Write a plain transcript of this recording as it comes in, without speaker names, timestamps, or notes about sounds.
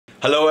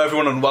Hello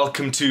everyone and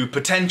welcome to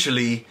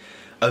potentially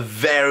a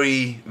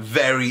very,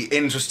 very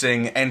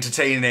interesting,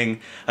 entertaining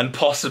and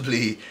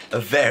possibly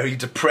a very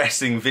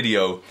depressing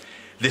video.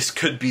 This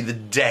could be the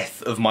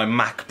death of my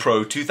Mac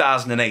Pro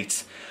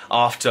 2008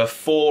 after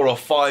 4 or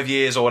 5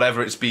 years or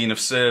whatever it's been of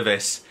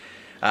service.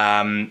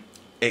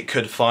 It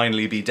could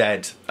finally be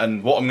dead,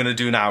 and what I'm going to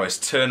do now is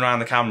turn around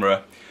the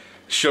camera,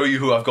 show you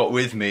who I've got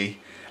with me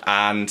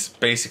and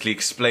basically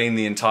explain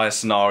the entire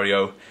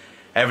scenario,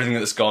 everything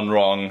that's gone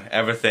wrong,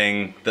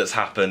 everything that's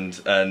happened,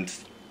 and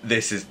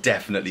this is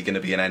definitely going to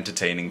be an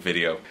entertaining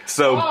video.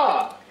 So,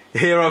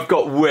 here I've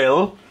got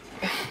Will.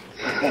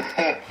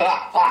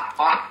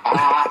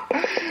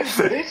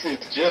 This is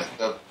just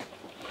the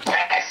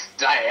best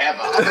day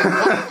ever.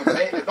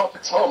 Not for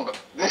Tom, but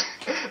this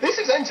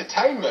is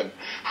entertainment.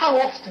 How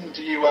often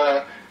do you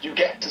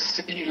get to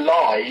see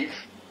live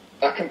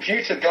a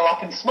computer go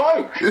up in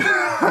smoke? What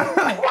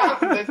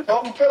happened then,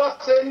 Tom? Fill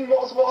us in.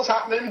 What's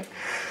happening?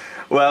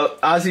 Well,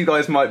 as you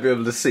guys might be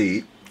able to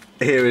see,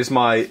 here is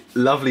my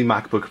lovely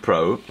MacBook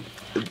Pro.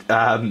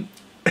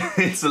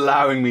 It's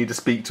allowing me to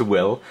speak to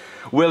Will.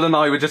 Will and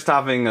I were just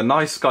having a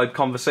nice Skype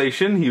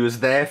conversation. He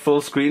was there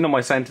full screen on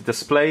my center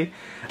display,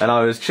 and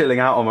I was chilling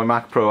out on my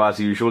Mac Pro as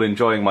usual,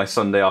 enjoying my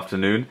Sunday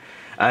afternoon.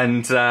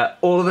 And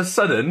all of a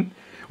sudden,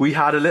 we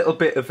had a little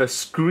bit of a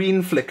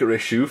screen flicker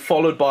issue,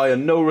 followed by a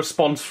no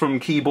response from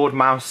keyboard,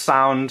 mouse,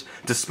 sound,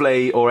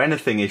 display or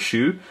anything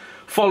issue,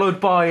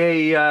 followed by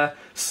a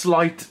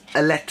slight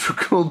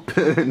electrical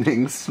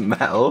burning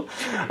smell.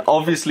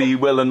 Obviously,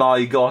 Will and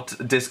I got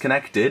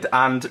disconnected,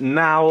 and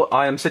now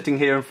I am sitting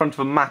here in front of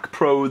a Mac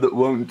Pro that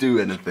won't do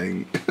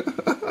anything.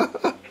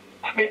 I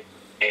mean,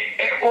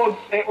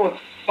 it was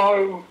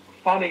so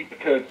funny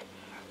because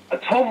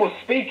Tom was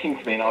speaking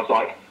to me, and I was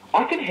like,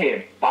 I can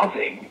hear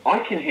buzzing. I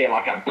can hear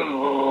like a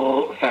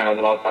sound,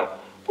 and I was like,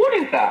 what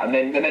is that? And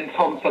then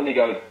Tom suddenly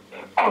goes,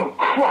 oh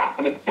crap!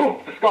 And then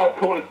boom, the Skype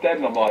call is dead,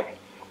 and I'm like,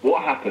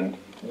 what happened?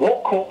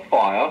 What caught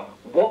fire?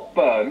 What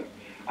burned?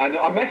 And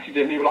I messaged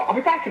him and he was like, I'll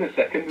be back in a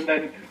second. And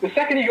then the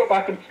second he got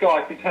back on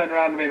Skype, he turned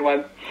around to me and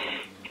went,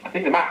 I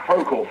think the Mac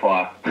Pro caught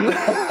fire.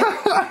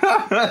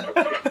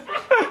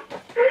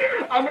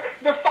 And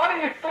the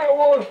funniest bit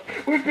was,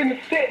 we've been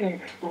sitting,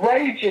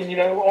 raging, you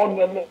know, on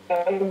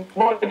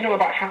writing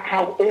about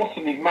how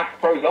awesome these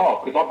Mac Pros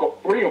are, because I've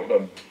got 3 of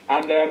them.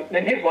 And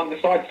then his one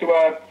decides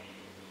to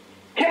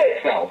kill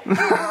itself.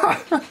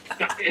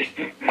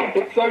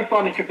 It's so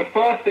funny because the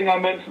first thing I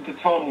mentioned to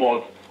Tom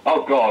was,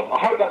 oh god, I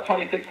hope that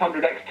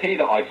 2600 XT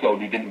that I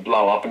sold you didn't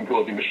blow up and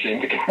cause your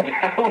machine to go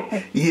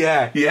down.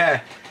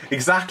 Yeah,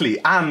 exactly.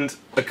 And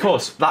of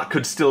course, that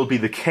could still be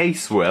the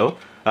case, Will.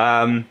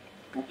 Yeah.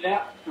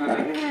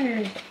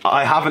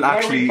 I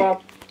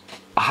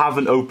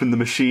haven't opened the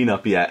machine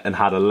up yet and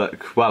had a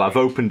look. Well, I've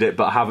opened it,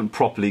 but I haven't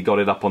properly got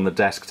it up on the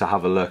desk to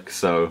have a look,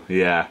 so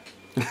yeah.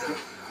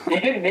 You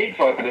didn't need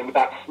to open it with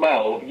that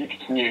smell. You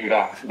just knew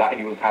that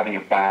he was having a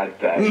bad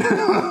day.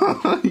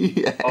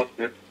 Yeah.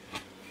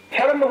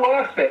 Tell him the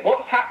worst bit.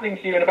 What's happening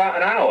to you in about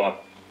an hour?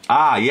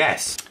 Ah,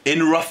 yes.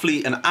 In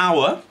roughly an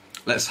hour,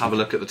 let's have a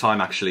look at the time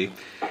actually.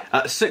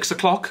 At 6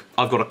 o'clock,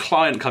 I've got a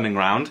client coming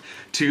round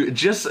to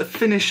just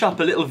finish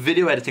up a little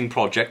video editing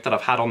project that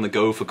I've had on the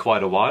go for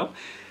quite a while.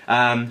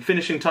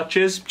 Finishing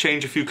touches,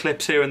 change a few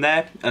clips here and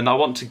there, and I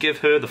want to give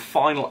her the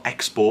final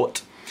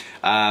export,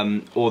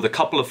 or the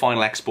couple of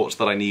final exports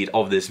that I need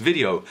of this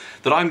video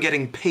that I'm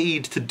getting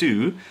paid to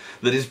do,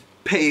 that is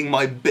paying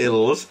my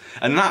bills,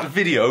 and that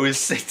video is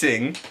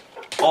sitting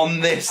on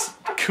this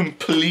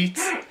complete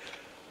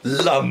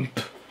lump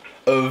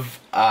of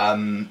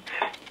 8-core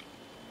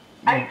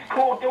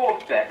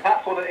doorstep,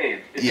 that's what it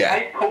is. It's yeah.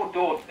 An 8-core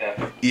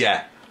doorstep.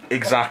 Yeah,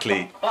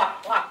 exactly.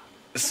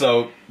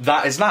 So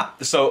that is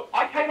that. So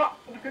I came up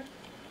with a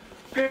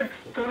good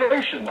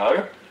solution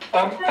though.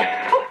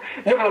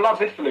 You're going to love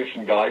this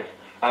solution, guys.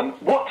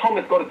 What Tom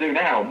has got to do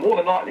now, more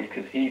than likely,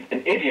 because he's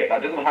an idiot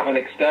that doesn't have an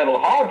external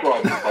hard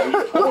drive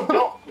enclosed, or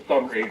not for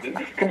some reason,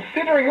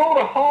 considering all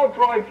the hard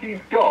drives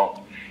he's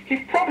got,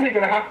 he's probably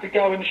going to have to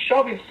go and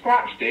shove his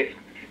scratch disk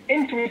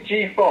into his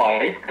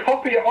G5,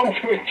 copy it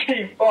onto his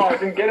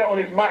G5 and get it on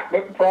his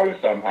MacBook Pro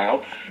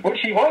somehow,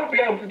 which he won't be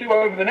able to do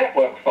over the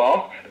network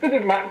fast, because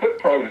his MacBook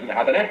Pro doesn't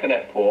have an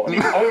Ethernet port,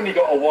 and he's only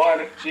got a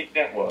wireless G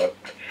network.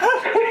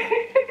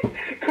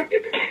 Could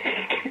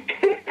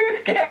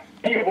it get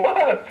any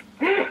worse?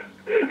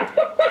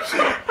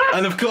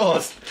 and of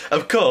course,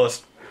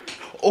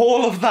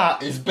 all of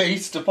that is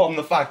based upon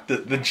the fact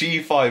that the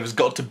G5 has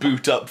got to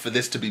boot up for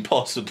this to be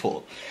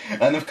possible.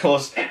 And of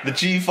course, the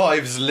G5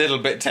 is a little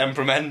bit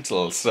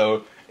temperamental,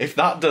 so if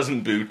that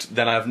doesn't boot,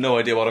 then I have no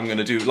idea what I'm going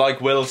to do.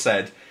 Like Will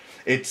said,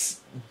 it's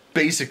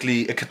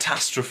basically a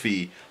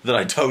catastrophe that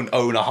I don't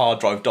own a hard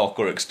drive dock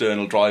or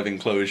external drive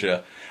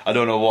enclosure. I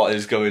don't know what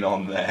is going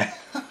on there.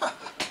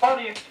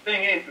 Funniest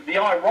thing is, the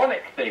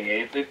ironic thing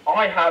is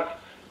I have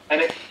an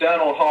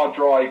external hard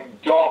drive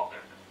dock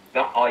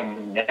that I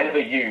never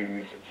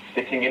use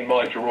sitting in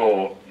my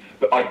drawer,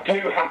 but I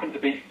do happen to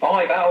be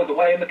 5 hours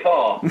away in the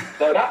car,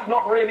 so that's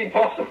not really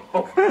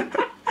possible.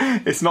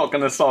 It's not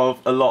going to solve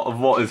a lot of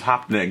what is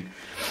happening.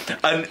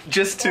 And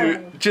just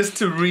to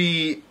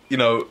you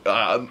know,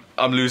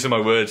 I'm losing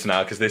my words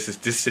now because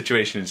this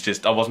situation is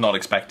just, I was not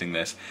expecting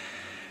this.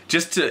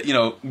 Just to, you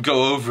know,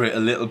 go over it a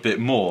little bit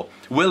more.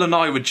 Will and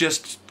I were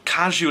just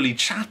casually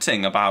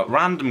chatting about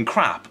random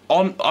crap.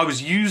 I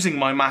was using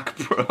my Mac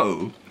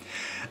Pro,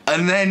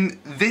 and then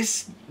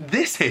this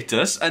hit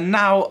us, and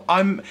now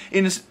I'm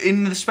in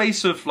the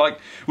space of, like,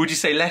 would you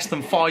say less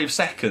than 5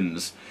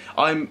 seconds?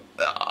 I'm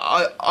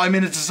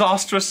in a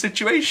disastrous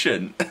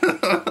situation.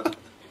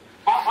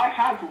 I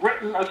have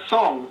written a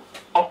song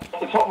off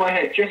the top of my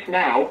head just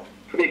now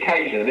for the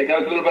occasion, and it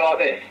goes a little bit like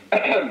this.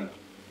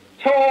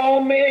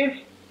 Tom is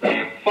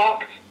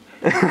fucked.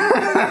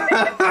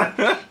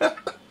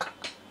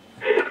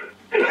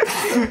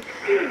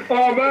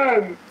 Oh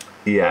man.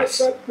 Yes.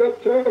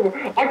 That's terrible.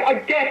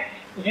 I guess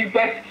you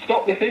best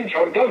stop this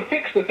intro and go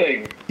fix the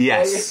thing.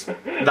 Yes,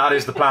 that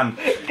is the plan.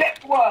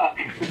 Get to work.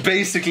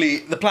 Basically,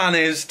 the plan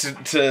is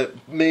to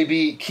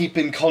maybe keep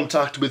in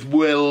contact with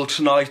Will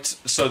tonight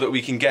so that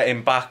we can get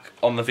him back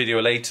on the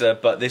video later,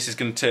 but this is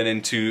going to turn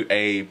into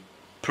a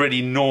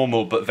pretty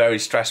normal but very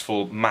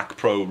stressful Mac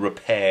Pro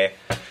repair.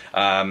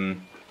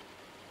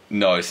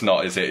 No, it's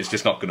not, is it? It's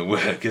just not going to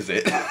work, is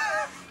it?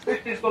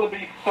 This is going to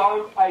be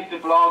so A de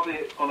blase,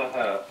 it's going to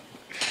hurt.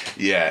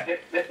 Yeah.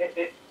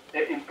 It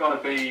is going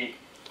to be...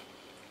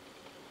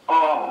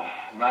 Oh,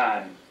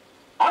 man.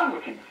 I'm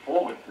looking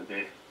forward to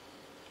this.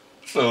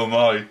 So am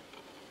I.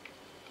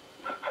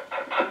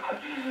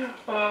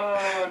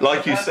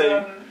 Like you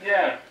say...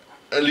 yeah.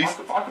 At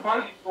least... I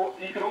suppose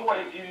you could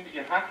always use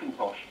your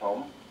Hackintosh,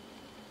 Tom.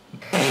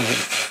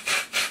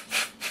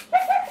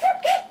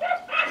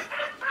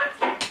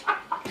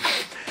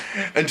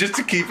 And just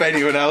to keep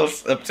anyone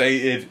else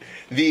updated,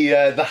 the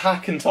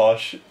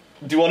Hackintosh.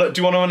 Do you want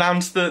to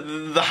announce the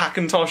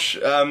Hackintosh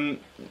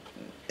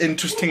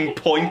interesting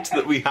point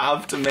that we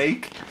have to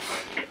make?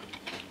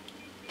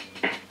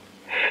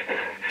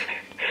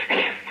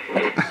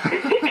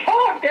 He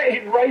can't get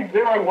his RAID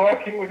 0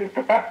 working with his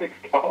graphics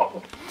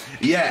card.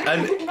 Yeah,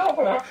 and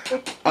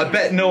I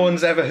bet no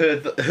one's ever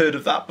heard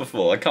of that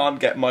before. I can't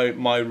get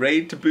my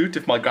RAID to boot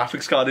if my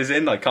graphics card is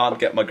in. I can't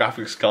get my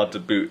graphics card to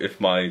boot if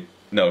my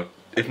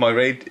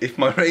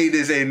RAID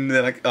is in.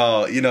 Then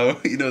you know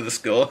the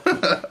score.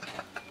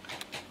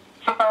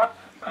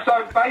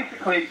 So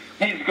basically,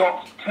 he's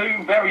got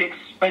 2 very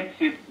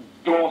expensive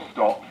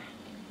doorstops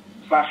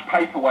 /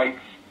 paperweights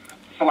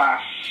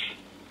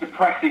 /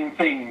 depressing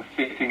things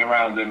sitting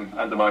around him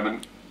at the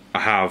moment. I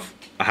have,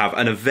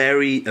 and a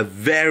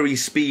very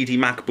speedy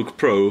MacBook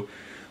Pro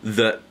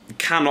that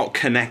cannot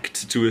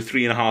connect to a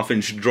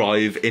 3.5-inch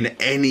drive in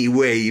any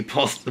way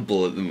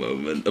possible at the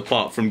moment,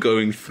 apart from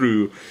going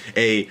through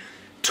a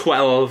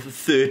 12,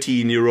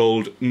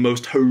 13-year-old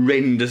most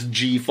horrendous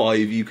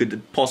G5 you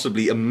could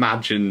possibly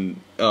imagine.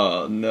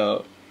 Oh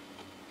no.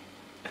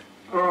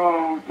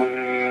 Oh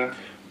dear.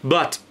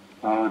 But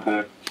oh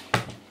dear.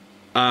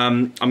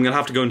 I'm gonna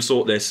have to go and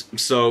sort this,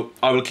 so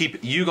I will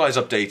keep you guys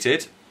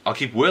updated. I'll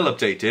keep Will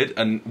updated,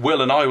 and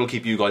Will and I will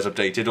keep you guys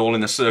updated, all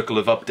in a circle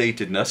of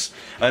updatedness,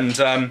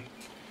 and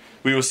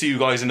we will see you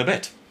guys in a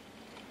bit.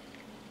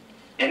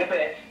 In a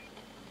bit.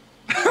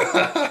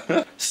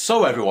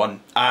 So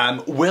everyone,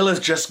 Will has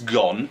just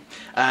gone,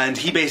 and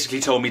he basically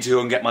told me to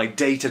go and get my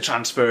data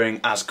transferring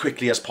as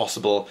quickly as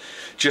possible,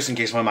 just in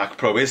case my Mac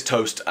Pro is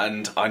toast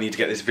and I need to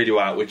get this video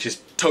out, which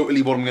is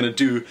totally what I'm going to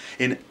do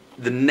in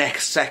the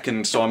next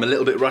second, so I'm a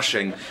little bit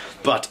rushing,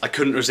 but I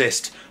couldn't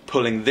resist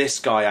pulling this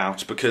guy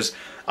out because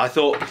I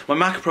thought my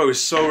Mac Pro is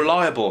so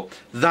reliable.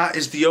 That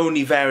is the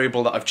only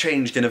variable that I've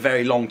changed in a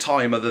very long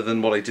time, other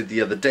than what I did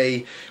the other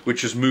day,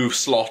 which was move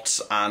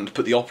slots and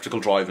put the optical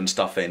drive and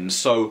stuff in.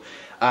 So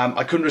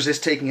I couldn't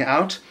resist taking it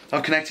out.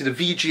 I've connected a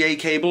VGA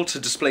cable to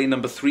display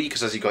number 3,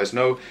 because as you guys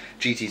know,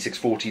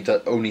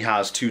 GT640 only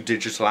has 2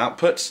 digital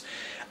outputs.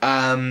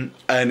 And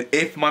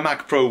if my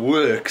Mac Pro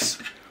works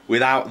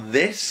without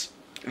this,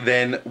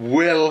 then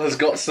Will has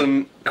got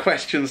some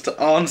questions to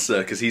answer,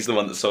 because he's the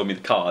one that sold me the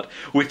card,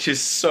 which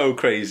is so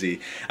crazy.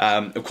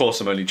 Of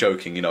course I'm only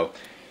joking, you know,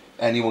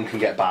 anyone can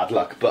get bad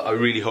luck, but I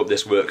really hope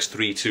this works.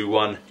 3, 2,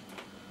 1.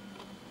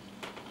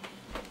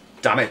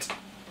 Damn it.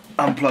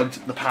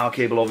 Unplugged the power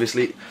cable,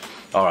 obviously.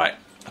 Alright,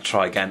 I'll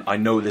try again. I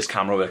know this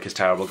camera work is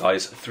terrible,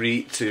 guys.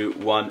 3, 2,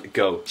 1,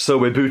 go. So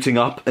we're booting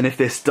up, and if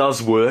this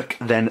does work,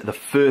 then the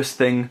first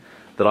thing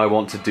that I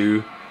want to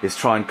do is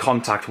try and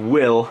contact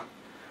Will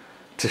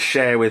to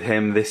share with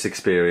him this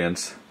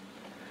experience,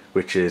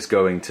 which is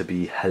going to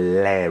be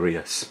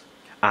hilarious.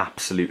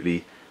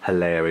 Absolutely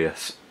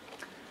hilarious.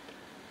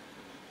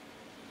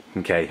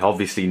 Okay,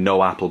 obviously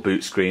no Apple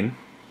boot screen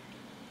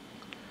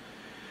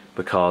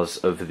because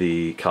of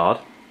the card.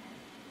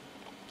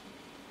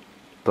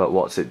 But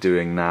what's it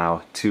doing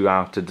now? 2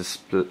 outer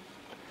display.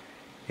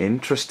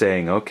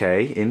 Interesting,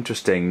 okay,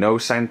 interesting. No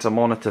center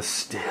monitor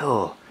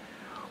still.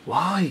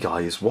 Why,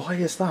 guys? Why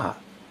is that?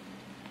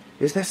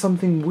 Is there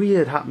something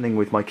weird happening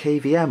with my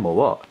KVM or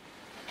what?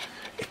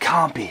 It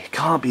can't be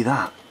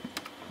that.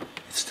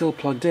 It's still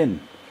plugged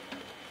in.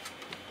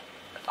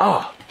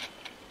 Oh,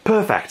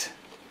 Perfect.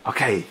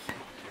 Okay.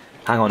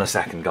 Hang on a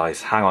second,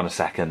 guys. Hang on a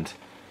second.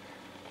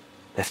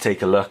 Let's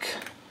take a look.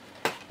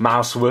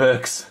 Mouse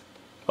works.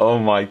 Oh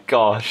my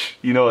gosh.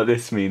 You know what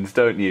this means,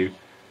 don't you?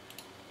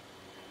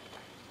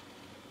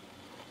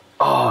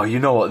 Oh, you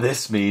know what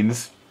this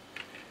means.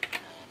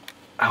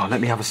 Oh,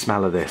 let me have a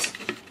smell of this.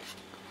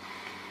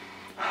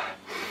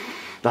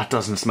 That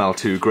doesn't smell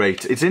too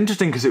great. It's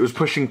interesting because it was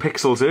pushing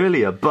pixels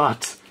earlier,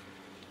 but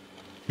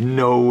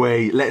no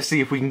way. Let's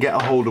see if we can get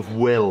a hold of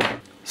Will.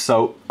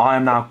 So I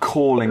am now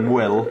calling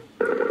Will.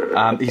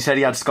 He said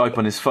he had Skype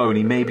on his phone.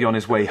 He may be on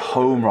his way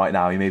home right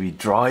now. He may be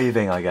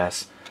driving, I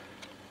guess.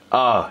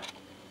 Ah,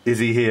 is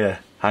he here?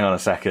 Hang on a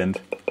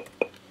second.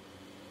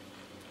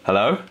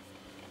 Hello?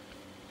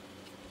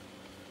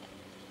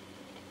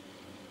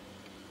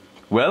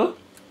 Will?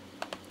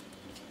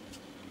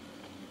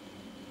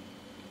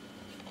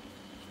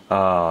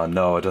 Oh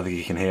no, I don't think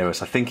he can hear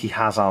us. I think he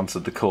has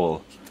answered the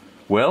call.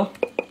 Will?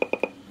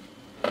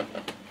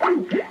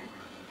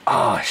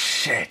 Oh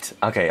shit.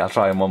 Okay, I'll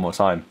try him one more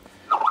time.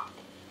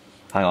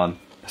 Hang on,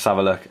 let's have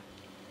a look.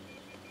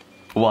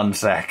 1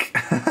 sec.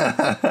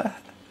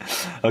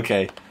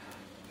 Okay.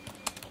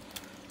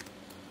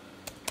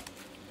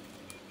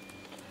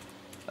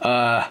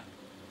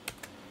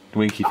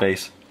 Winky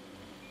face.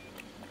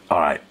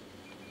 Alright.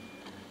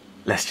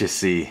 Let's just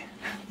see.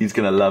 He's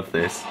gonna love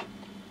this.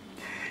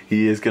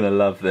 He is gonna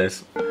love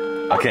this.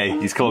 Okay,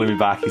 he's calling me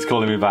back. He's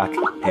calling me back.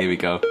 Here we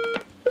go.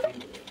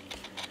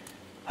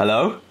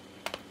 Hello?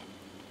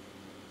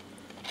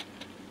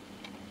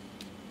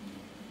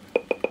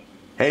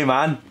 Hey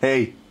man,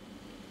 hey.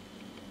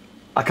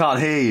 I can't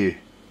hear you.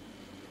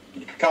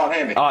 You can't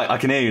hear me? Oh, I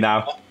can hear you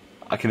now.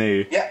 I can hear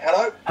you. Yeah,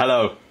 hello?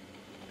 Hello.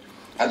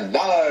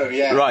 Hello,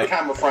 yeah. Right. The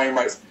camera frame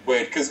rate's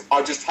weird because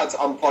I just had to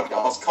unplug it.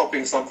 I was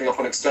copying something off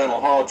an external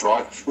hard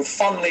drive with,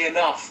 funnily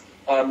enough,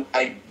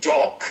 a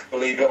dock,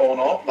 believe it or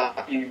not,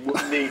 that you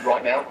need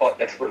right now quite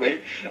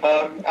desperately.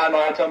 And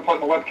I had to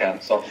unplug my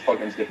webcam, so I've just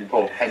plugged it into a different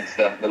port, hence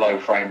the low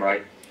frame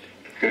rate.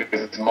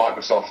 Because it's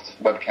Microsoft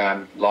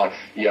webcam life,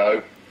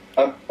 yo.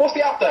 What's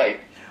the update?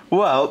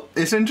 Well,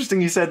 it's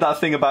interesting you said that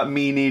thing about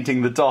me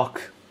needing the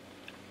dock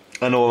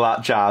and all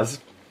that jazz.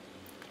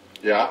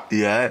 Yeah.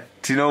 Yeah.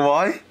 Do you know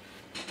why?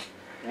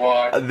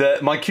 Why?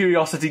 My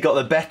curiosity got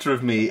the better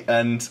of me,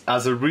 and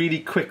as a really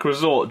quick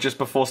resort, just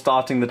before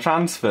starting the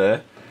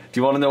transfer, do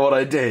you want to know what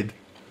I did?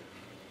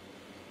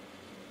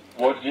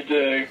 What did you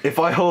do? If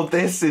I hold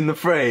this in the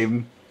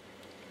frame...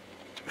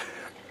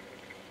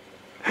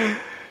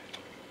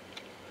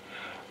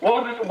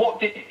 What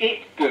did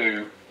it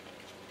do?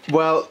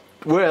 Well,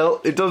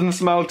 it doesn't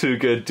smell too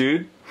good,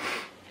 dude.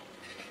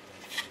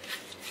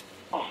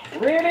 Oh,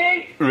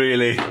 really?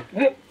 Really.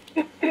 Did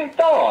it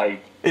die?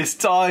 It's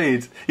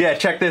tied. Yeah,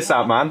 check this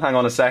out, man. Hang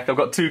on a sec. I've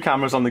got 2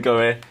 cameras on the go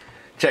here.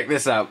 Check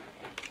this out.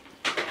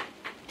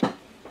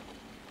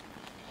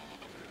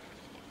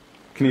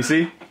 Can you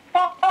see?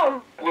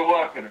 Oh, we're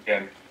working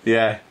again.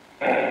 Yeah.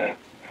 That's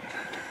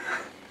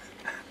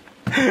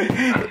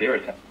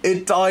irritating.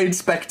 It died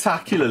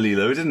spectacularly,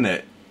 though, didn't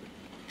it?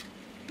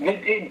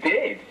 It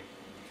did.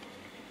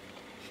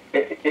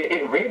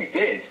 It really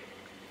did.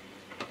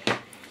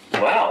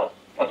 Well,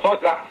 I suppose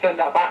I have to send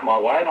that back my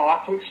way, and I'll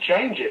have to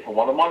exchange it for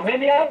one of my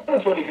mini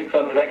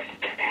 2600X.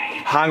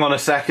 Hang on a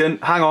second.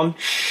 Hang on.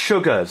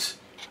 Sugars.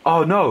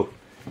 Oh no,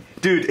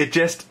 dude! It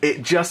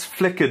just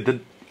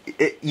flickered.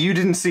 You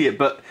didn't see it,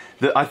 but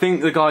I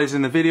think the guys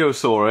in the video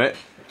saw it.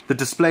 The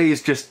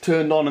displays just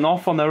turned on and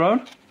off on their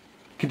own.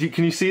 Can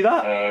you see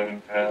that?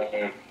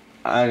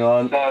 Hang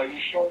on. So you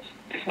sure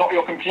it's not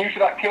your computer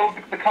that killed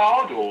the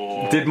card,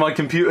 or did my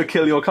computer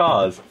kill your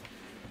cars?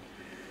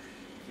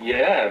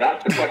 Yeah,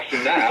 that's the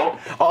question now.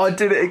 Oh, I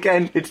did it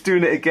again. It's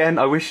doing it again.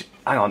 I wish...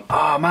 Hang on.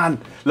 Oh, man.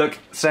 Look,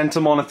 center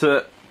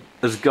monitor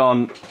has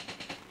gone...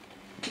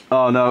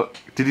 Oh, no.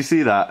 Did you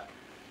see that?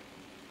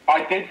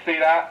 I did see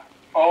that.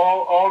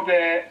 Oh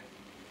dear.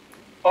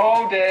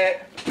 Oh, dear.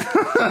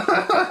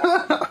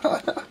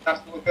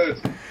 That's not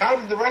good. How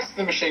did the rest of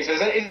the machine... So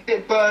is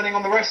it burning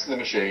on the rest of the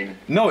machine?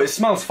 No, it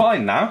smells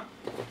fine now.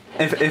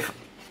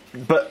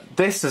 But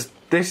this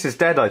is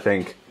dead, I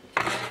think.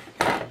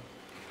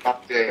 Oh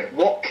dear.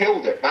 What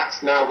killed it?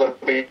 That's now going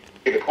to be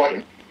the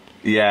question.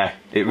 Yeah,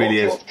 it really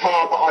is. What's the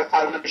car that I've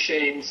had in the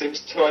machine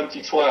since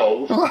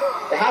 2012?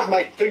 It has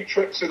made 2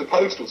 trips through the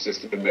postal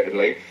system,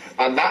 admittedly,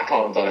 and that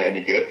can't have done it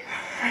any good.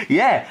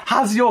 Yeah,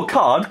 has your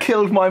card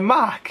killed my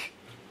Mac?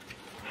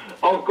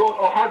 Oh god,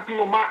 or has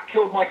your Mac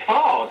killed my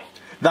card?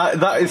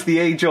 That is the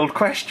age-old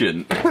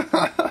question.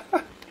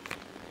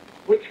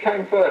 Which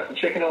came first, the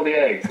chicken or the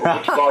egg? Or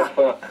which died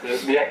first,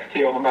 the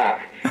XT or the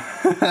Mac?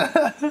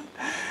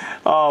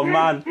 Oh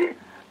man,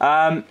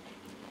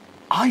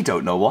 I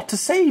don't know what to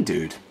say,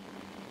 dude.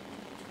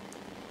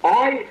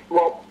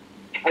 Well,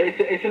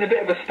 it's in a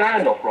bit of a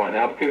standoff right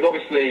now because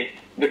obviously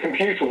the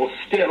computer was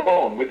still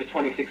on with the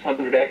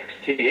 2600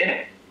 XT in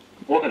it,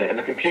 wasn't it? And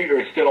the computer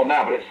is still on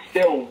now, but it's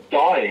still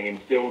dying and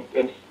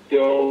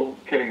still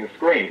killing the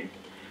screen.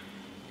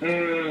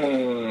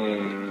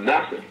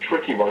 That's a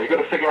tricky one. You've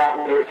got to figure out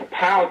whether it's a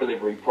power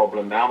delivery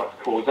problem now that's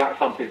caused that.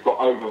 Something's got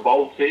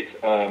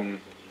overvolted,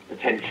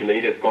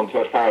 potentially. There's gone too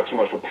much power, too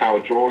much of a power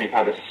draw. You've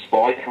had a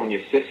spike on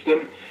your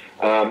system.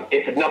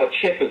 If another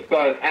chip has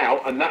burnt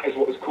out, and that is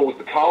what has caused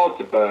the card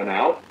to burn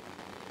out,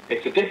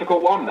 it's a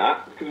difficult one,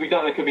 that, because we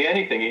don't know, it could be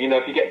anything. You know,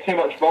 if you get too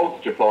much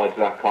voltage applied to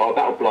that card,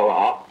 that'll blow it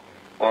up.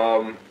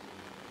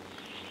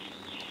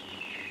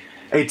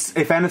 It's,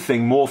 if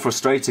anything, more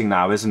frustrating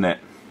now, isn't it?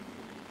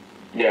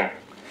 Yeah.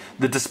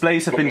 The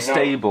displays have been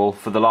stable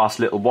for the last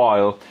little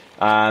while,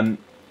 and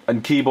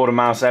keyboard and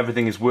mouse,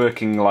 everything is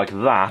working like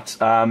that.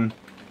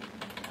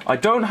 I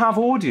don't have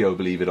audio,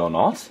 believe it or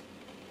not,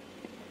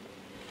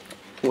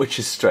 which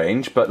is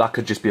strange, but that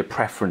could just be a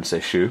preference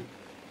issue.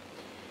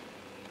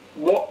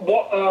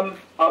 What are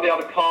the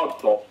other card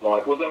slots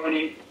like? Was there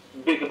any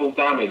visible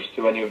damage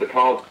to any of the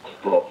card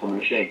slots on the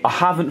machine? I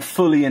haven't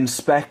fully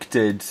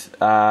inspected,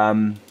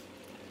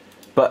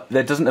 but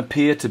there doesn't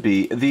appear to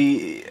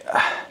be.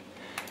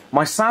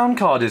 My sound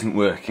card isn't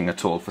working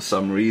at all for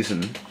some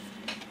reason.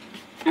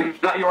 Is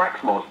that your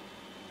XMod?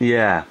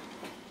 Yeah.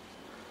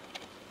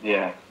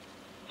 Yeah.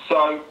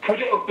 So,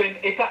 could it have been...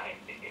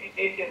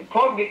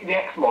 plug the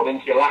XMod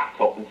into your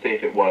laptop and see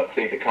if it works,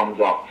 see if it comes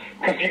up.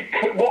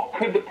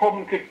 Because the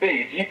problem could be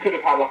is you could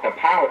have had like a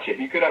power chip,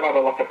 you could have had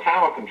like a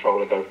power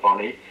controller go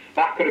funny,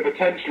 that could have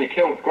potentially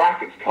killed the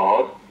graphics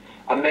card,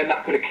 and then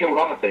that could have killed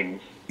other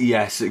things.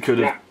 Yes, it could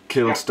have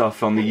killed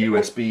stuff on the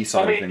USB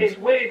side of things. It's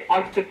weird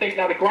to think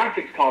that the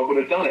graphics card would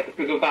have done it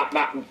because of that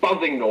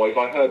buzzing noise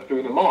I heard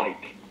through the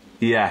mic.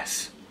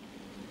 Yes.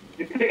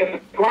 If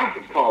the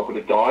graphics card would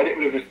have died, it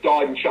would have just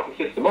died and shut the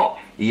system off.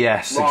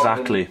 Yes,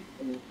 exactly.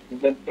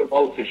 Then put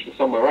voltage to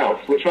somewhere else,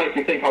 which makes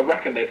me think I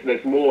reckon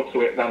there's more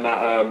to it than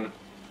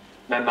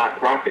that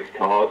graphics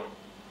card.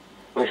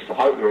 At least I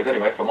hope there is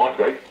anyway, for my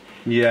sake.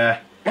 Yeah.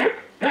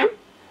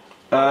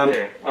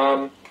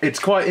 It's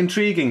quite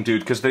intriguing,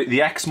 dude, because the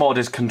XMod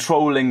is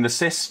controlling the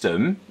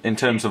system in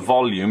terms of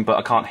volume, but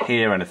I can't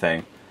hear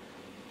anything.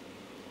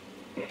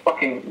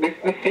 This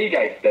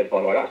Seagate's dead,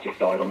 by the way. That's just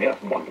died on me.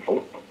 That's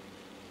wonderful.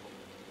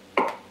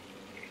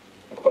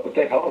 I've got the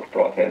dead hard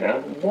drive here now.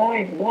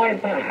 Why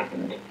has that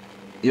happened?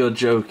 You're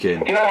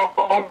joking. You know,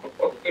 I've got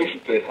a solution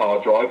for this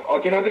hard drive.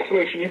 Do you know this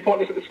solution? You point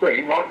this at the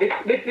screen, right?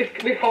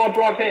 This hard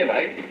drive here,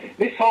 mate.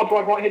 This hard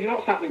drive right here. Do you know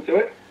what's happening to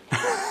it?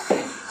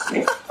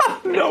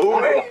 No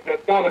way.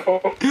 It's gone the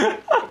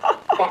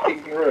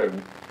fucking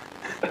room.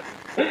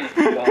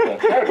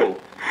 Terrible.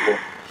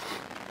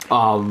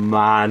 Oh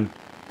man.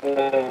 One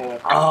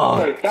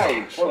of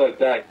those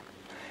days.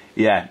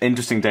 Yeah,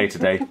 interesting day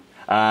today.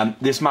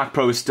 This Mac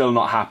Pro is still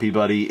not happy,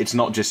 buddy. It's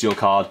not just your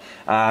card.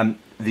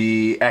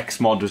 The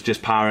XMod was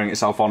just powering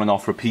itself on and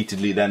off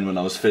repeatedly then when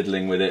I was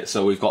fiddling with it,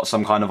 so we've got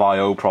some kind of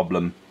I/O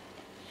problem.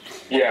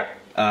 Yeah.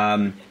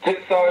 So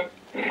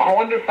I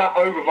wonder if that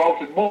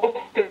overvolted. What's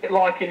it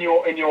like in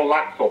your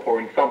laptop or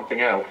in something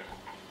else?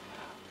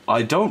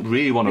 I don't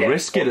really want to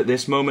risk it at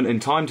this moment in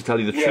time, to tell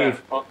you the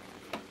truth.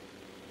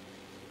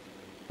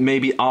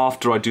 Maybe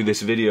after I do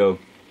this video.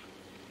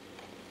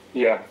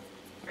 Yeah.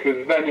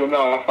 Because then you'll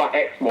know if that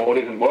XMod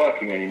isn't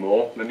working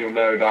anymore, then you'll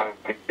know that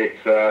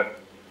it's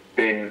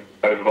been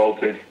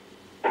overvolted.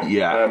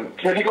 Yeah.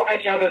 So have you got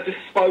any other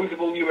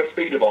disposable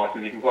USB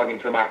devices you can plug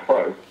into the Mac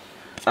Pro?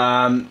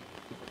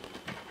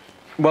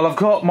 Well, I've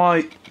got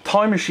my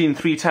Time Machine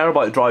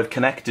 3TB drive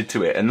connected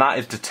to it, and that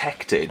is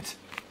detected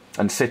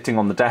and sitting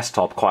on the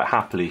desktop quite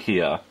happily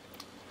here,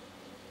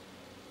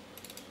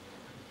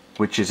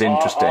 which is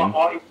interesting.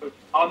 I would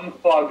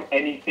unplug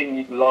anything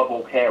you love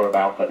or care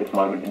about at this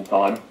moment in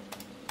time.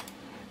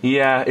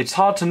 Yeah, it's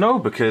hard to know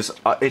because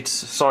it's...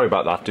 Sorry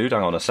about that, dude.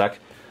 Hang on a sec.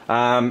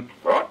 Right.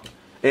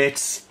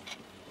 It's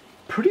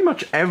pretty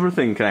much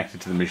everything connected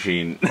to the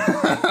machine.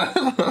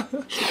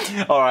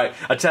 Alright,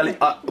 I tell you,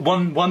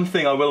 one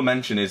thing I will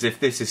mention is if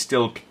this is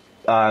still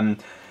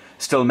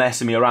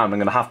messing me around, I'm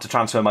going to have to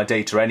transfer my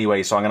data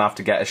anyway, so I'm going to have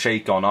to get a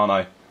shake on, aren't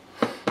I?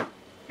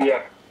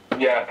 Yeah,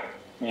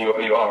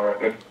 you are, I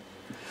reckon.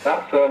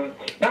 That's an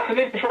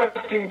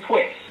interesting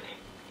twist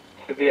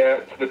to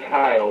the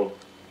tale,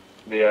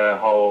 the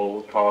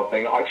whole card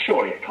thing.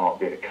 Surely it can't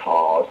be the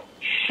card.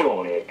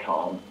 Surely it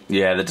can't.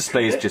 Yeah, the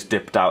display's just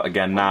dipped out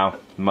again now.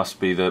 Must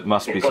be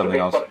something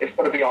else. It's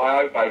got to be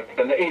I/O based,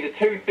 and either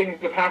two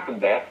things have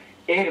happened there.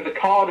 Either the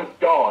card has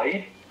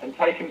died and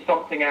taken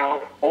something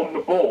out on the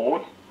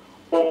board,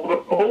 or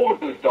the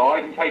board has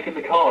died and taken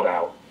the card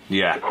out.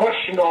 Yeah. The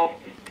question of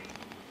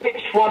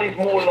which one is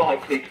more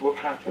likely to have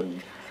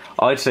happened?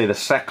 I'd say the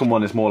second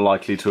one is more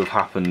likely to have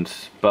happened,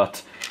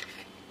 but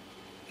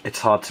it's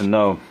hard to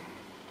know.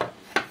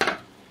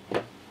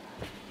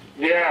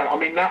 Yeah, I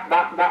mean that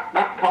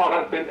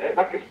card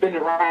has been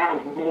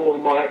around more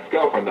than my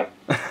ex-girlfriend. That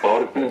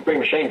card, it's been in 3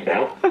 machines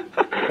now. Did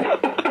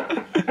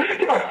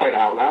I say that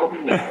out loud?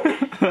 No.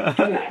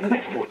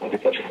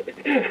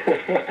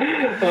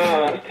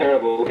 Oh, that's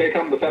terrible. Here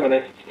come the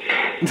feminists.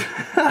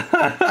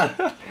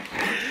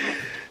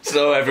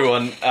 So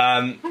everyone,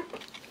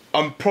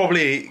 I'm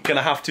probably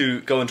gonna have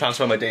to go and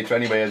transfer my data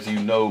anyway. As you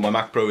know, my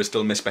Mac Pro is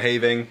still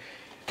misbehaving.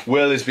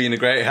 Will has been a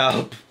great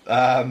help,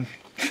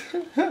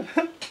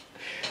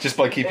 just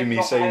by keeping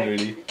me sane,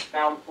 really.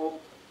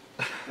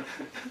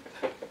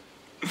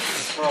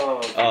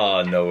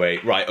 Oh no way!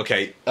 Right,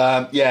 okay.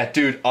 Yeah,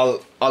 dude,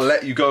 I'll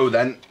let you go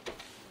then.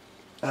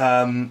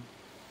 Yeah,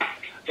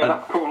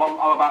 that's cool.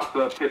 I'm about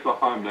to piss off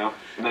home now,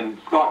 and then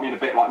Skype me in a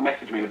bit, like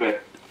message me in a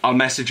bit. I'll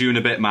message you in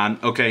a bit, man.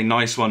 Okay,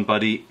 nice one,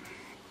 buddy.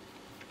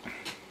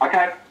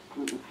 Okay.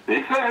 See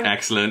you soon.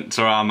 Excellent.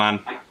 Ta-ra,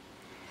 man.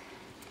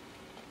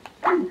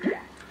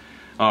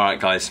 Alright,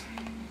 guys.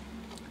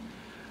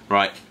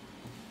 Right.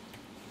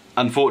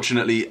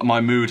 Unfortunately,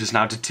 my mood has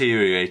now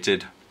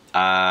deteriorated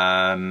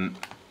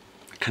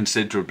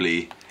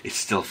considerably. It's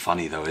still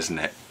funny though, isn't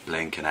it?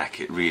 Blinkin' heck,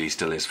 it really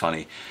still is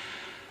funny.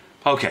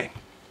 Okay.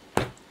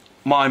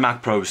 My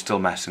Mac Pro is still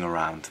messing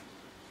around.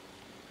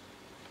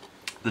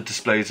 The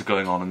displays are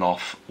going on and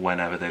off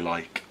whenever they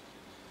like.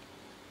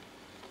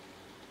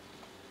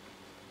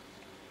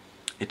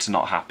 It's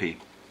not happy.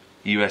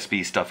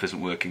 USB stuff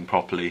isn't working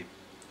properly.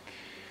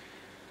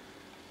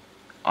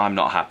 I'm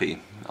not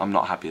happy. I'm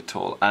not happy at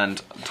all.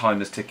 And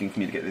time is ticking for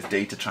me to get this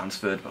data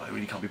transferred, but I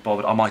really can't be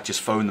bothered. I might just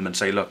phone them and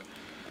say, look.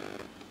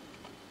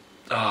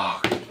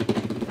 Oh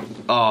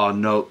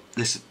no,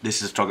 this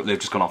is a struggle. They've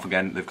just gone off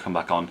again. They've come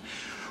back on.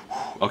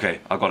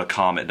 Okay, I've got to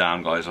calm it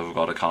down, guys. I've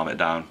got to calm it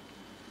down.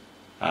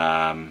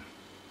 Wow.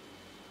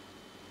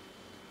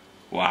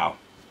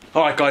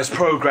 Alright guys,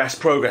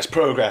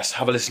 progress.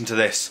 Have a listen to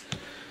this.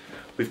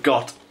 We've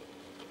got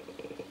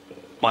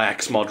my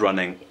Xmod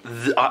running.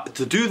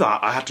 To do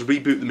that, I had to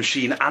reboot the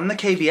machine and the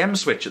KVM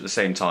switch at the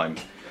same time,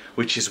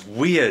 which is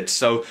weird.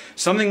 So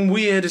something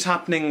weird is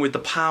happening with the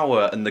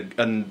power,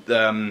 and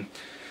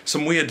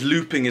some weird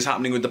looping is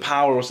happening with the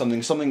power or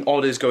something. Something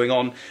odd is going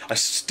on. I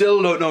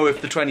still don't know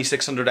if the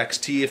 2600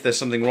 XT, if there's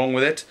something wrong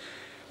with it.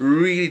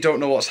 Really don't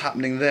know what's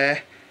happening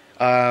there.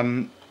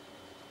 A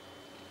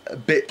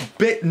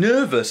bit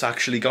nervous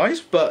actually, guys,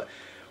 but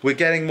we're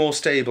getting more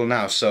stable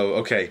now. So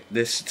okay,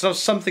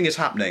 something is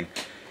happening.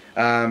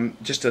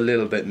 Just a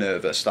little bit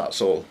nervous,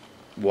 that's all.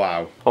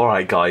 Wow.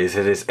 Alright guys,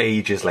 it is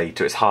ages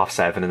later, it's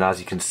 7:30, and as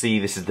you can see,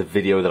 this is the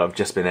video that I've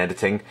just been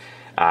editing.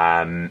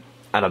 And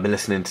I've been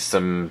listening to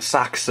some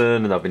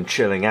Saxon, and I've been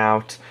chilling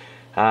out.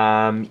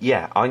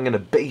 Yeah, I'm going to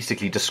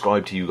basically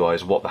describe to you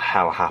guys what the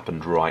hell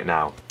happened right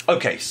now.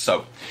 Okay,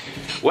 so,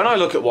 when I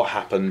look at what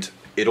happened,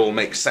 it all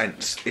makes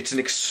sense. It's an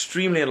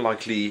extremely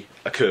unlikely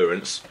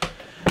occurrence,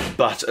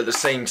 but at the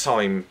same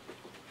time,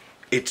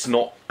 it's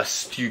not a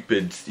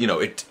stupid, you know,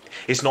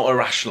 it's not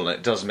irrational,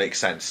 it does make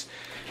sense.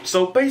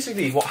 So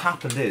basically what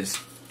happened is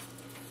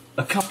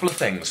a couple of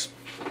things.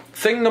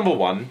 Thing number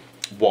one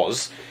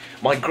was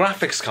my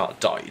graphics card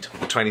died,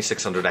 the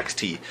 2600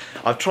 XT.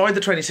 I've tried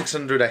the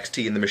 2600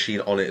 XT in the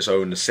machine on its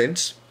own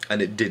since,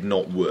 and it did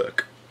not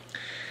work.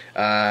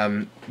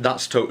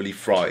 That's totally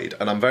fried,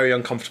 and I'm very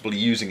uncomfortable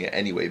using it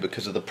anyway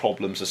because of the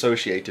problems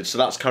associated. So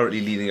that's currently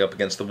leaning up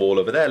against the wall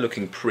over there,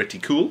 looking pretty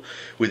cool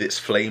with its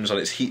flames on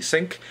its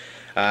heatsink.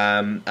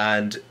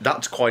 And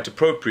that's quite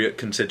appropriate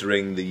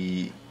considering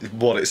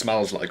what it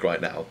smells like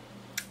right now.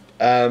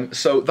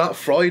 So that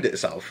fried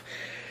itself.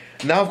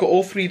 Now I've got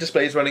all three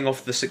displays running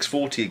off the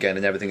 640 again,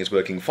 and everything is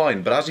working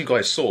fine. But as you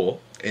guys saw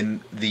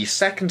in the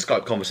second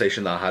Skype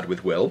conversation that I had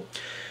with Will,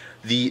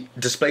 the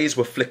displays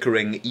were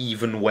flickering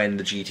even when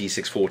the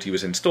GT640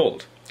 was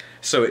installed.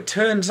 So it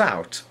turns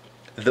out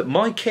that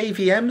my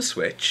KVM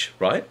switch,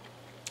 right,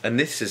 and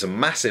this is a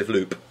massive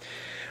loop,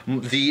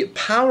 the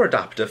power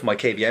adapter for my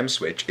KVM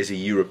switch is a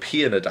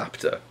European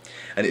adapter,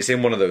 and it's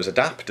in one of those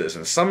adapters,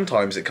 and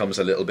sometimes it comes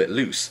a little bit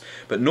loose,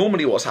 but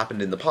normally what's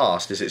happened in the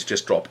past is it's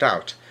just dropped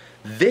out.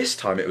 This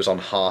time it was on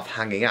half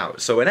hanging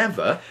out, so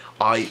whenever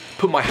I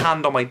put my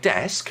hand on my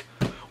desk,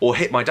 or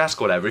hit my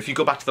desk or whatever, if you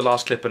go back to the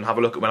last clip and have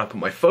a look at when I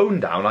put my phone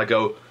down, I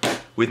go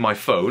with my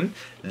phone,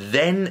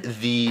 then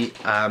the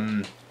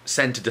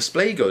center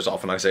display goes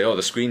off and I say, oh,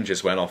 the screen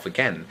just went off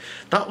again.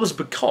 That was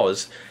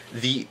because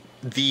the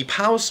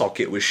power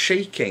socket was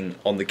shaking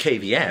on the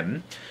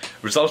KVM,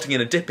 resulting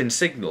in a dip in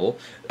signal,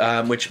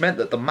 which meant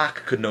that the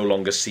Mac could no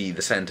longer see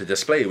the center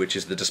display, which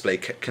is the display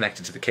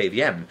connected to the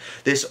KVM.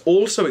 This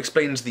also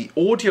explains the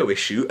audio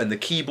issue and the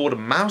keyboard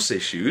and mouse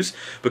issues,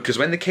 because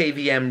when the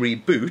KVM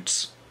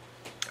reboots,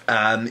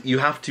 you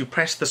have to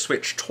press the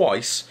switch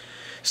twice,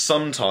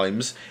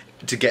 sometimes,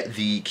 to get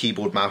the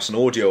keyboard, mouse and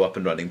audio up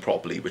and running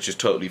properly, which is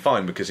totally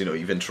fine because, you know,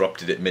 you've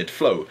interrupted it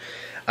mid-flow.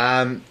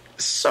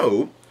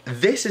 So,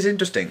 this is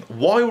interesting.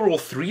 Why were all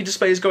three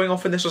displays going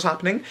off when this was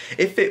happening?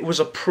 If it was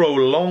a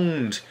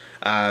prolonged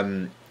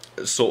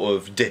sort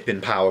of dip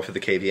in power for the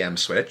KVM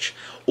switch,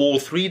 all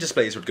three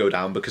displays would go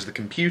down because the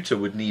computer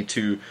would need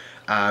to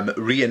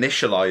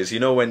reinitialize. You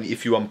know, when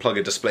if you unplug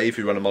a display, if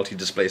you run a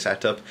multi-display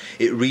setup,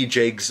 it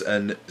rejigs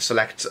and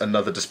selects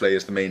another display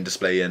as the main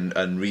display and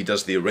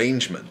redoes the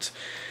arrangement.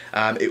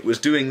 It was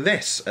doing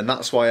this, and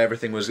that's why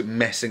everything was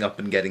messing up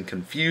and getting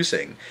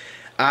confusing.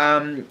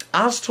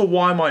 As to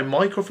why my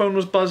microphone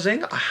was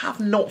buzzing, I have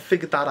not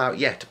figured that out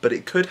yet, but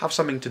it could have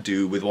something to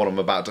do with what I'm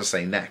about to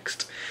say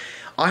next.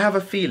 I have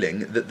a feeling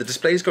that the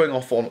display is going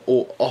off and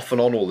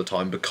on all the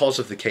time because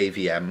of the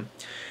KVM,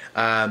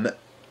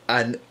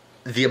 and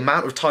the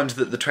amount of times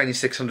that the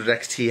 2600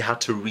 XT had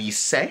to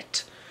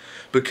reset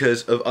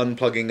because of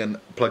unplugging and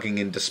plugging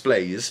in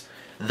displays,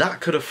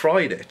 that could have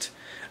fried it.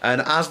 And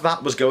as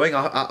that was going,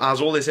 as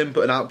all this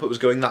input and output was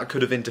going, that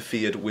could have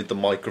interfered with the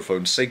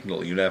microphone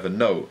signal. You never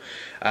know.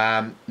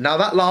 Now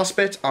that last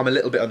bit, I'm a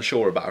little bit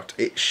unsure about.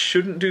 It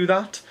shouldn't do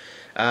that,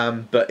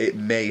 but it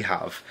may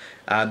have.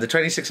 The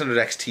 2600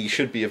 XT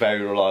should be a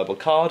very reliable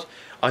card.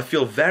 I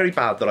feel very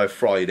bad that I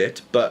fried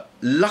it, but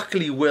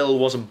luckily Will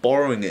wasn't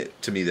borrowing it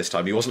to me this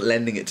time. He wasn't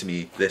lending it to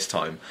me this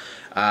time.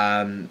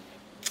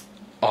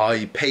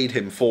 I paid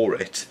him for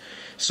it.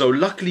 So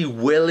luckily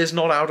Will is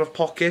not out of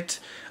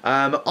pocket.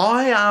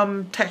 I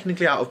am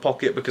technically out of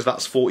pocket because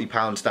that's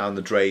 £40 down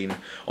the drain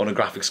on a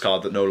graphics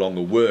card that no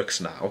longer works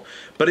now.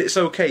 But it's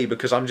okay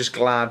because I'm just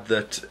glad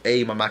that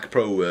A, my Mac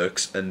Pro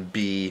works, and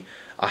B,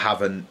 I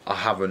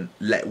haven't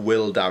let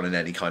Will down in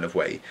any kind of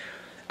way.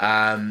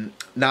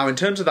 Now in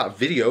terms of that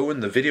video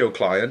and the video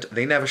client,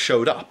 they never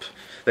showed up.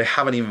 They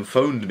haven't even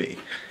phoned me.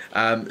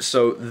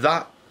 So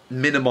that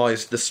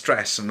minimised the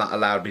stress, and that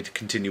allowed me to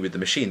continue with the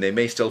machine. They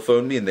may still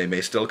phone me and they may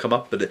still come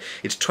up, but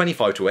it's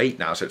 25 to 8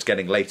 now, so it's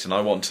getting late, and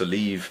I want to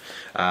leave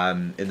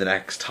in the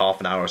next half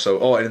an hour or so.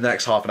 Oh, in the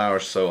next half an hour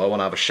or so, I want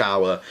to have a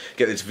shower,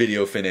 get this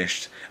video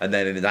finished, and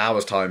then in an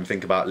hour's time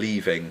think about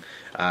leaving,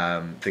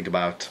 think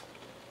about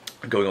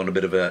going on a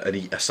bit of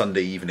a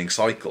Sunday evening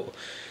cycle.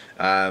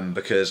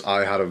 Because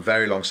I had a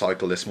very long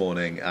cycle this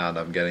morning and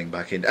I'm getting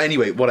back in.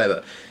 Anyway,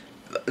 whatever.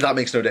 That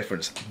makes no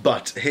difference.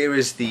 But here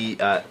is the...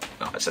 oh,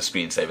 it's a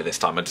screensaver this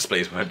time. My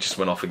displays just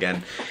went off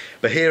again.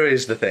 But here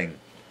is the thing.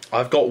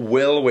 I've got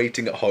Will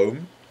waiting at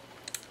home,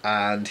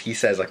 and he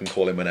says I can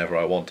call him whenever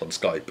I want on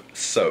Skype.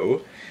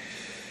 So,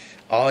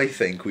 I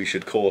think we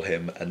should call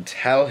him and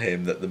tell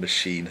him that the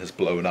machine has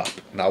blown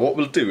up. Now, what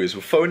we'll do is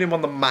we'll phone him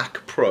on the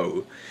Mac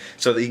Pro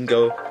so that he can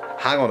go,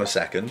 hang on a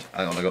second.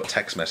 Hang on, I got a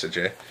text message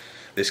here.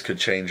 This could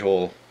change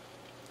all.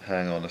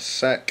 Hang on a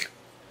sec.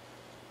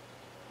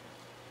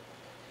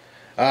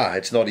 Ah,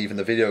 it's not even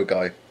the video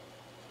guy.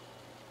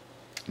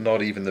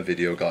 Not even the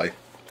video guy.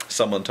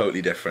 Someone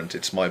totally different.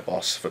 It's my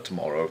boss for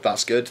tomorrow.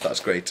 That's good.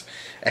 That's great.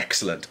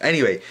 Excellent.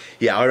 Anyway,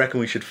 yeah, I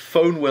reckon we should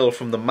phone Will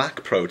from the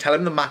Mac Pro. Tell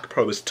him the Mac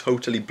Pro is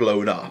totally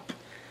blown up.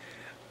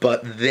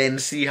 But then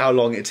see how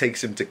long it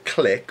takes him to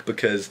click,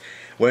 because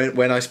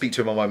when I speak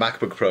to him on my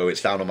MacBook Pro,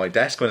 it's down on my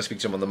desk. When I speak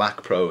to him on the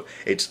Mac Pro,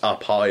 it's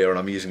up higher and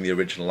I'm using the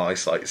original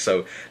eyesight.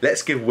 So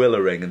let's give Will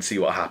a ring and see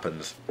what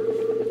happens.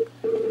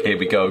 Here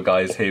we go,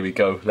 guys. Here we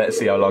go. Let's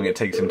see how long it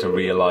takes him to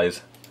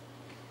realise.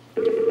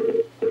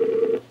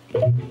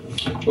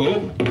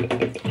 Oh.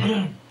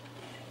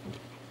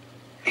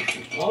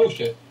 Oh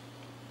shit.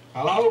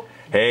 Hello?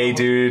 Hey,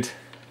 dude.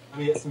 Let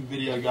me get some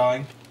video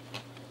going.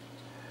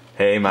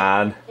 Hey,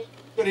 man.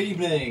 Good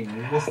evening.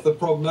 What's the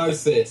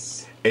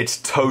prognosis? It's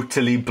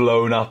totally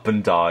blown up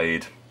and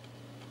died.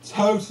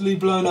 Totally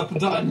blown up and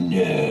died?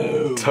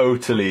 No.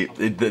 Totally.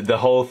 The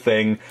whole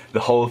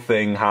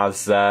thing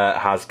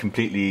has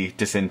completely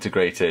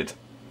disintegrated.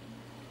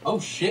 Oh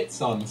shit,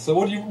 son. So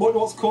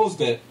what's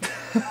caused it?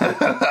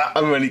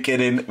 I'm only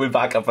kidding. We're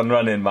back up and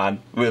running, man.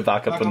 We're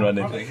back up and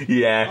running.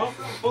 Yeah. Oh,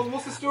 well,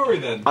 what's the story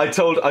then? I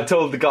told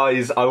the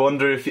guys. I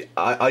wonder if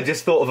I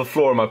just thought of a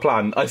flaw in my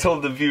plan. I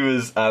told the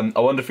viewers. I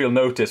wonder if you'll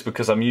notice,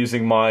 because I'm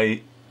using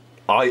my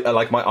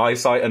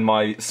eyesight and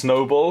my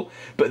snowball.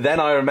 But then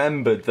I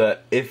remembered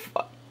that if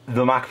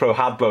the Mac Pro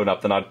had blown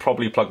up, then I'd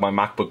probably plug my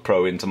MacBook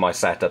Pro into my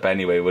setup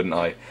anyway, wouldn't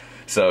I?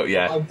 So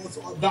yeah.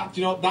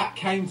 That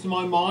came to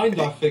my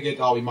mind. I figured,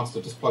 oh, he must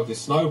have just plugged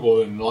his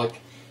snowball in, like,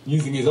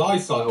 using his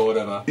eyesight or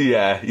whatever.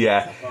 Yeah,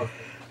 yeah.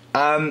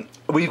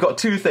 We've got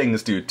two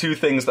things, dude. Two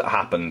things that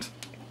happened.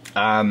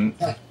 The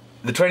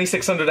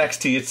 2600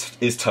 XT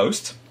is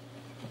toast.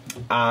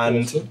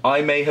 And awesome.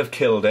 I may have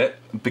killed it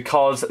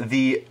because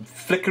the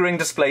flickering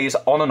displays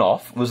on and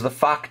off was the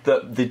fact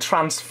that the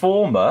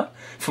transformer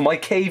for my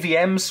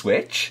KVM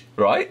switch,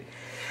 right,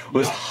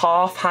 was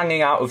half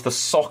hanging out of the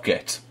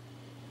socket.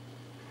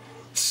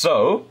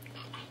 So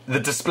the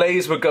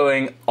displays were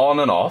going on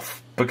and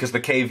off because the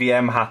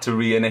KVM had to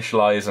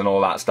reinitialize and all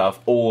that stuff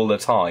all the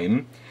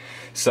time.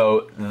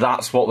 So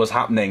that's what was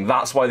happening.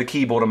 That's why the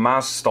keyboard and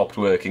mouse stopped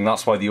working.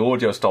 That's why the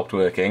audio stopped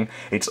working.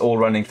 It's all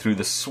running through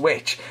the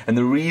switch. And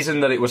the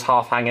reason that it was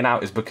half hanging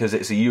out is because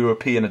it's a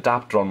European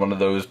adapter on one of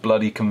those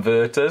bloody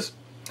converters.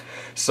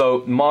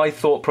 So my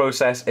thought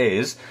process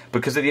is,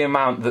 because of the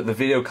amount that the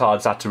video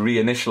cards had to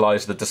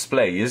reinitialize the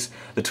displays,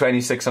 the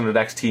 2600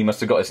 XT must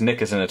have got its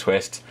knickers in a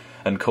twist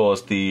and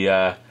caused the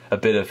a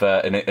bit of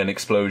an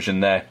explosion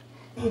there.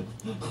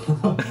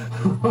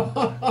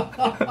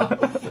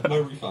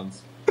 no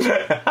refunds.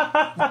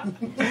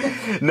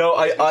 No,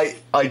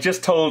 I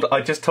just told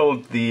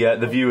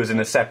the viewers in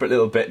a separate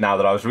little bit now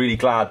that I was really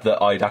glad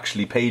that I'd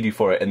actually paid you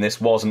for it, and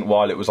this wasn't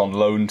while it was on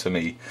loan to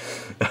me,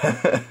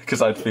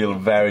 because I'd feel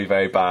very,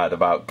 very bad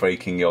about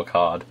breaking your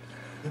card.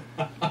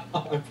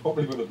 I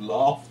probably would have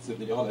laughed, to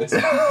be honest.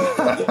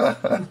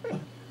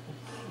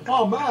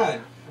 Oh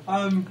man,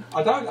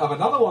 I don't have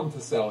another one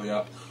to sell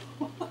yet.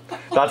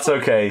 That's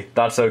okay.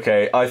 That's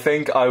okay. I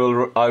think I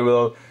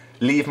will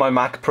leave my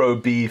Mac Pro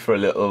be for a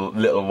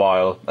little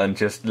while and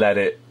just let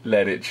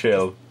it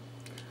chill.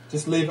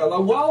 Just leave it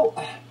alone. Well,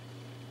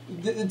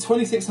 the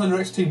 2600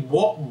 XT,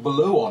 what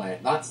blew on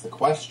it? That's the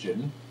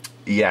question.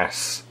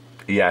 Yes.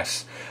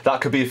 That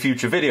could be a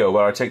future video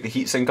where I take the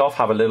heatsink off,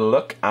 have a little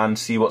look, and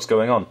see what's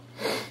going on.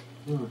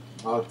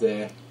 Oh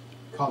dear.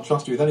 Can't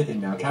trust you with anything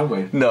now, can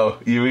we? No,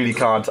 you really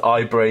can't.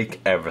 I break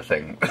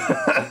everything.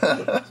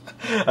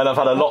 And I've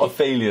had a lot of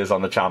failures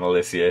on the channel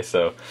this year,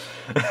 so...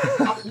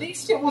 At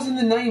least it was in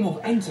the name of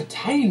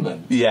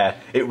entertainment. Yeah,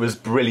 it was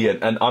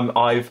brilliant. And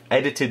I've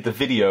edited the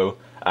video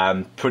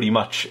pretty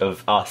much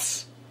of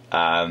us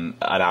and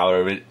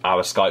our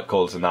Skype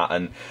calls and that,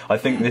 and I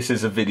think this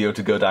is a video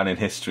to go down in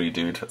history,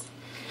 dude.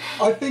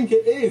 I think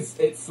it is.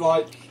 It's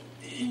like...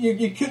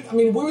 You could... I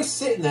mean, we were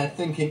sitting there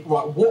thinking,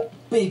 right, what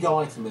big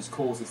item has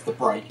caused this to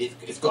break?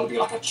 It's got to be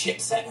like a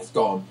chipset has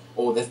gone,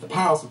 or there's the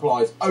power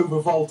supply is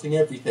overvolting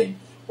everything,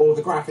 or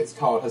the graphics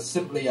card has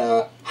simply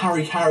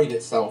Harry carried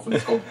itself and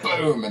it's gone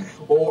boom,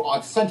 or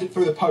I've sent it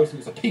through the post and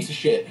it's a piece of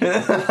shit.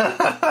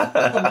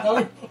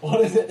 No,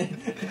 what is it?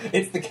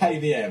 It's the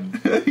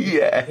KVM.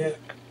 Yeah.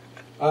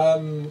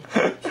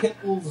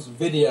 Kittle's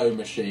Video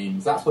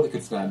Machines. That's what it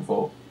could stand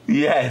for.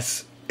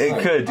 Yes, it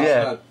could.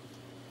 Yeah.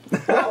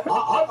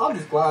 Well, I'm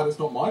just glad it's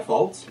not my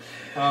fault.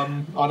 I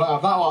don't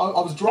have that one. I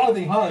was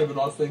driving home and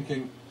I was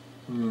thinking,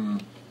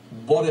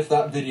 what if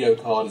that video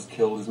card has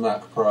killed his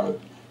Mac Pro?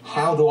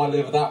 How do I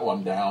live that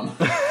one down?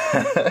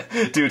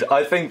 Dude,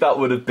 I think that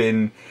would have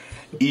been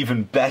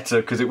even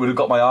better, because it would have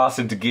got my arse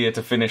into gear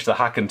to finish the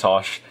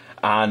Hackintosh,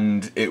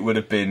 and it would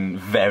have been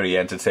very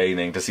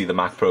entertaining to see the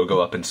Mac Pro go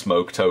up in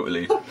smoke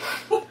totally.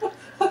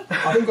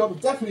 I think I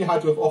would definitely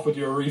had to have offered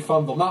you a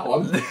refund on that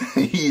one.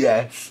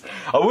 Yes.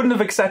 I wouldn't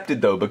have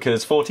accepted though,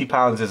 because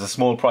 £40 is a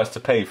small price to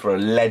pay for a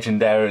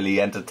legendarily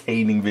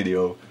entertaining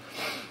video.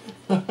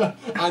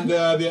 And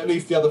at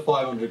least the other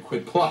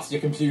 £500 plus your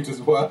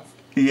computer's worth.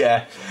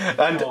 Yeah,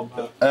 and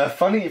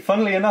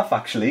funnily enough,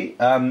 actually,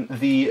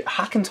 the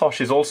Hackintosh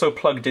is also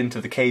plugged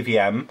into the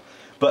KVM,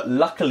 but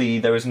luckily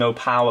there is no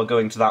power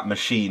going to that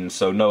machine,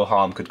 so no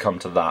harm could come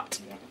to that.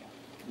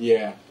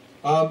 Yeah.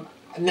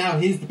 Now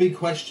here's the big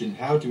question: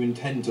 how do you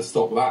intend to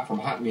stop that from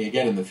happening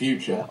again in the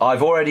future?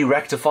 I've already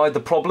rectified the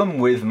problem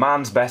with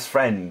man's best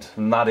friend,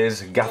 and that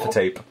is gaffer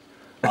tape.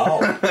 Oh,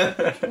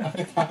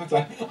 I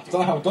don't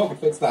know how a dog would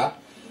fix that.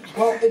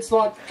 Well, it's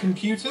like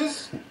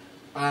computers.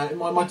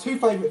 My two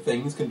favourite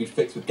things can be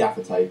fixed with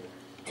gaffer tape.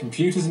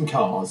 Computers and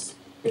cars.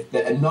 If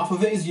enough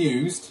of it is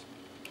used,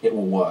 it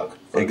will work.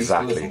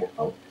 Exactly.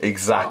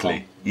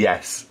 Exactly.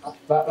 Yes.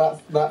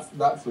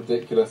 That's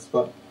ridiculous,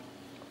 but...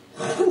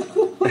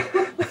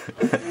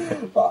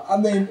 But I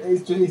mean,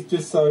 it's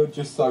just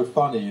so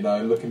funny, you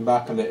know. Looking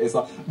back on it, it's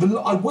like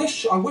I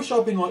wish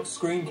I'd been like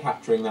screen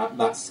capturing that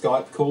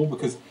Skype call,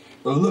 because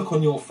the look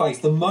on your face,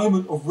 the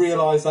moment of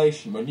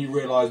realisation when you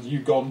realised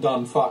you'd gone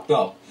done fucked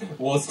up,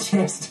 was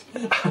just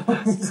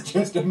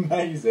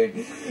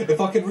amazing. If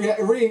I could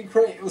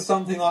recreate it with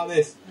something like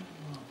this.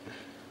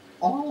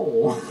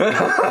 Oh.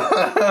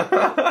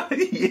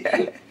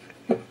 Yeah.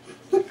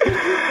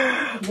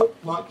 Look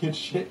like you'd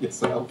shit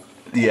yourself.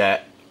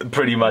 Yeah.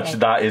 Pretty much,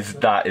 that is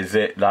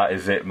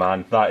it,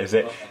 man. That is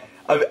it.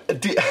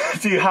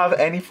 Do you have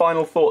any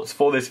final thoughts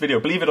for this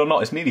video? Believe it or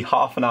not, it's nearly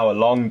half an hour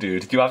long,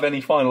 dude. Do you have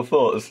any final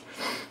thoughts?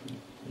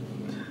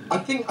 I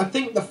think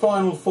the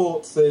final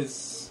thoughts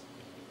is,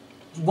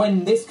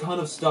 when this kind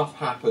of stuff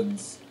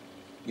happens,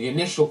 the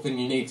initial thing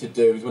you need to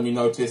do is, when you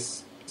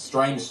notice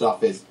strange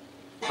stuff, is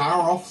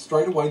power off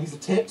straight away. These are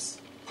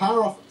tips.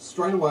 Power off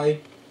straight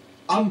away.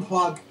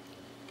 Unplug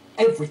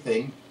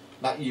everything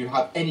that you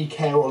have any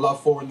care or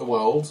love for in the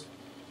world,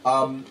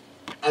 and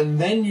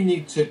then you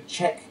need to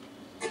check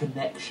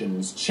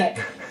connections, check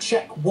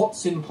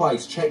what's in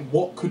place, check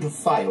what could have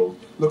failed,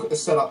 look at the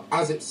setup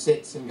as it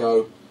sits and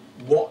go,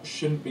 what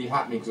shouldn't be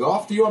happening, because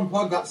after you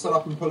unplug that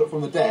setup and pull it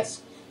from the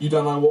desk, you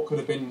don't know what could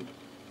have been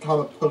kind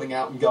of pulling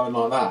out and going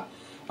like that,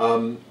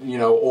 you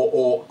know,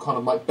 or kind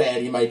of like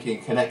barely making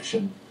a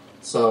connection.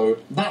 So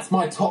that's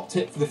my top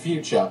tip for the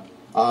future.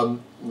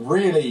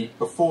 Really,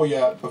 before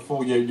you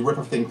rip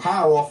everything,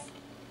 power off,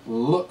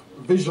 look,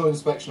 visual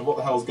inspection of what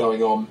the hell's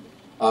going on,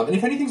 and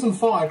if anything's on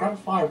fire, grab a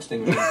fire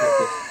extinguisher.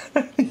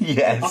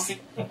 Yes.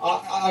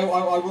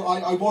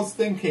 I was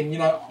thinking, you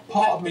know,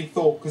 part of me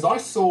thought, because I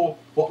saw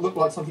what looked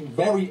like something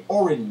very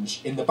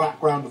orange in the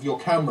background of your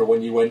camera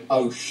when you went,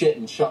 oh shit,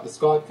 and shut the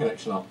Skype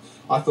connection off.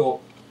 I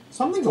thought,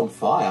 something's on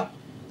fire.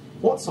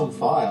 What's on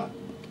fire?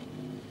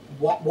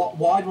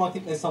 Why do I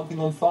think there's something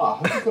on fire?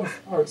 I hope you've got a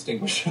fire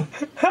extinguisher.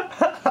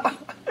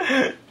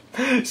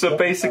 So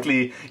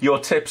basically, your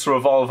tips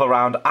revolve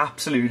around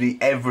absolutely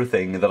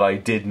everything that I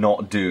did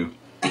not do.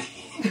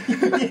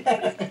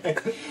 Yeah.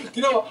 Do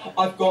you know what?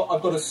 I've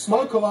got a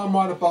smoke alarm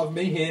right above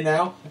me here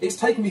now. It's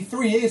taken me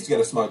 3 years to get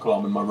a smoke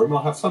alarm in my room, and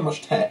I have so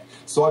much tech,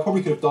 so I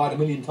probably could have died a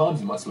million times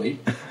in my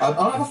sleep. And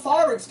I have a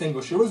fire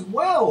extinguisher as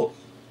well,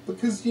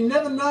 because you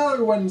never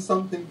know when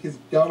something is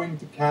going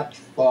to catch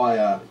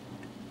fire.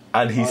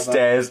 And he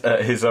stares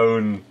at his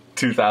own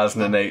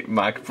 2008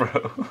 Mac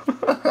Pro.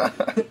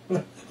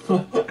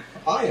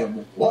 I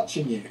am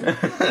watching you.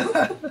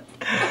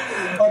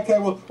 Okay,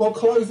 well,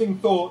 closing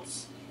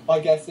thoughts, I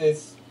guess,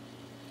 is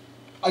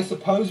I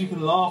suppose you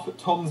can laugh at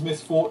Tom's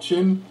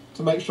misfortune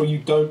to make sure you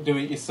don't do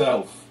it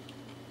yourself.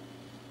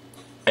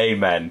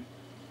 Amen.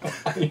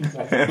 Amen.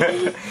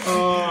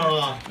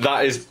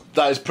 That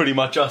is pretty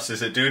much us,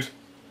 is it, dude?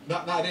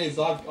 That is.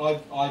 I've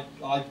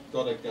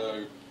gotta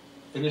go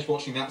finish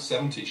watching that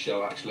 70s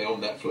show actually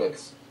on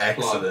Netflix.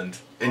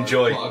 Excellent.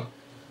 Enjoy.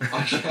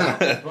 I shall.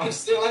 Right,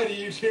 see you later,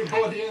 YouTube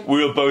audience.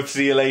 We'll both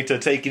see you later.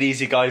 Take it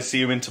easy, guys. See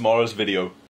you in tomorrow's video.